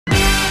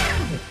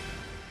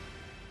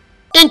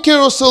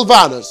NKIRU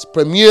SYLVANUS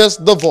premieres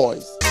The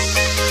Voice.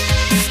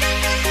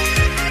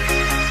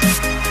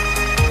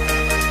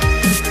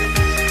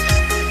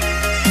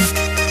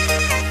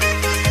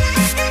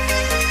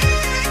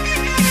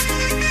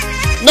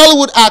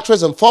 Nollywood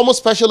actress and former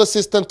special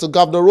assistant to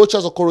Governor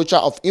Rochas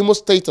Okorocha of Imo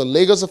State on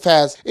Lagos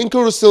Affairs,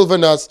 NKIRU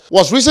SYLVANUS,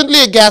 was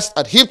recently a guest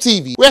at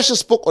HipTv, where she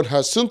spoke on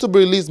her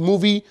soon-to-be-released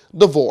movie,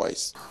 The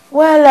Voice.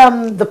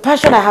 Well, the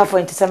passion I have for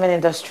entertainment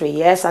industry,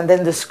 yes, and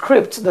then the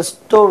script, the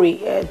story,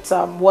 it's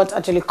what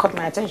actually caught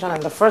my attention in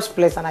the first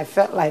place, and I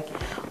felt like,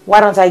 why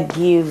don't I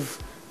give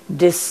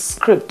this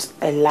script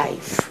a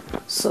life?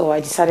 So I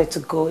decided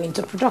to go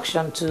into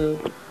production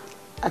to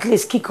at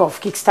least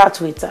kickstart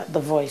with The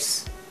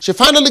Voice. She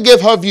finally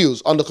gave her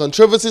views on the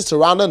controversies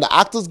surrounding the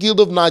Actors Guild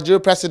of Nigeria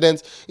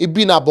President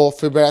Ibinabo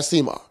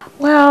Feberasima.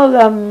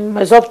 Well,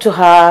 it's up to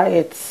her.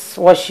 It's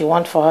what she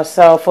wants for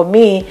herself. For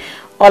me,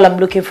 all I'm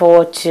looking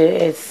forward to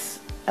is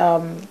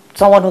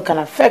someone who can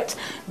affect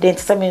the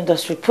entertainment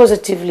industry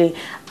positively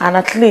and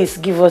at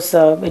least give us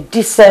a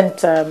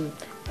decent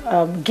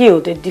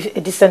guild, a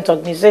decent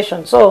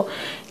organization. So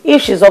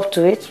if she's up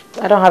to it,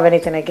 I don't have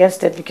anything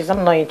against it because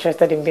I'm not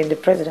interested in being the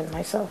president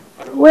myself.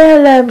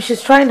 Well,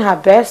 she's trying her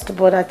best,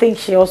 but I think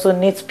she also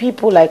needs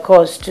people like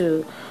us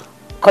to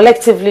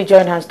collectively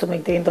join hands to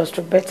make the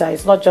industry better.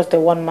 It's not just a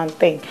one-man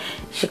thing.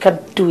 She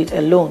can't do it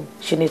alone.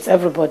 She needs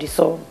everybody.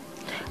 So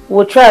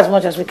we'll try as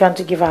much as we can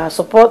to give her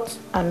support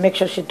and make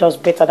sure she does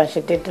better than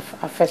she did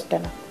her first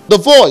dinner. The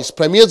Voice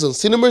premieres on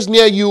cinemas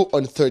near you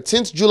on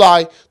 13th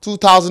July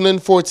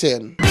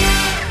 2014.